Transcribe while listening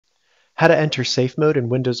how to enter safe mode in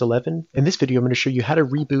Windows 11. In this video, I'm going to show you how to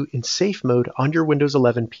reboot in safe mode on your Windows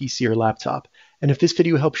 11 PC or laptop. And if this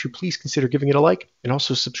video helps you, please consider giving it a like and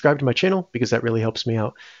also subscribe to my channel because that really helps me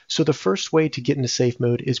out. So the first way to get into safe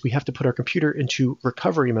mode is we have to put our computer into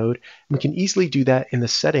recovery mode. And we can easily do that in the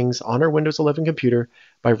settings on our Windows 11 computer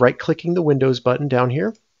by right-clicking the Windows button down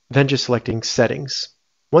here, then just selecting Settings.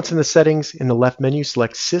 Once in the settings, in the left menu,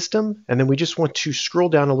 select System, and then we just want to scroll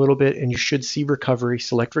down a little bit and you should see Recovery.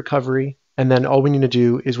 Select Recovery, and then all we need to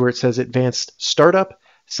do is where it says Advanced Startup,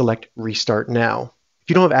 select Restart Now. If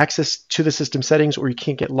you don't have access to the system settings or you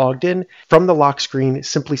can't get logged in, from the lock screen,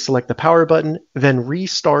 simply select the power button, then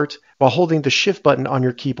restart while holding the Shift button on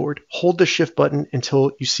your keyboard. Hold the Shift button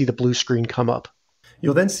until you see the blue screen come up.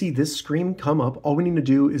 You'll then see this screen come up. All we need to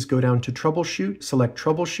do is go down to Troubleshoot, select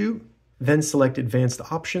Troubleshoot, then select Advanced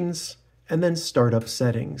Options, and then Startup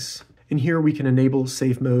Settings. And here we can enable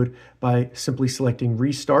safe mode by simply selecting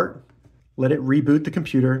Restart, let it reboot the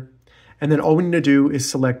computer, and then all we need to do is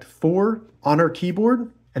select 4 on our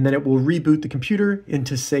keyboard, and then it will reboot the computer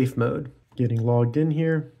into safe mode. Getting logged in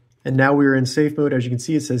here. And now we're in safe mode. As you can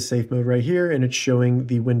see, it says safe mode right here, and it's showing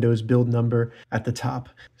the Windows build number at the top.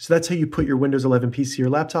 So that's how you put your Windows 11 PC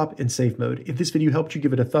or laptop in safe mode. If this video helped you,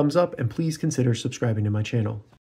 give it a thumbs up, and please consider subscribing to my channel.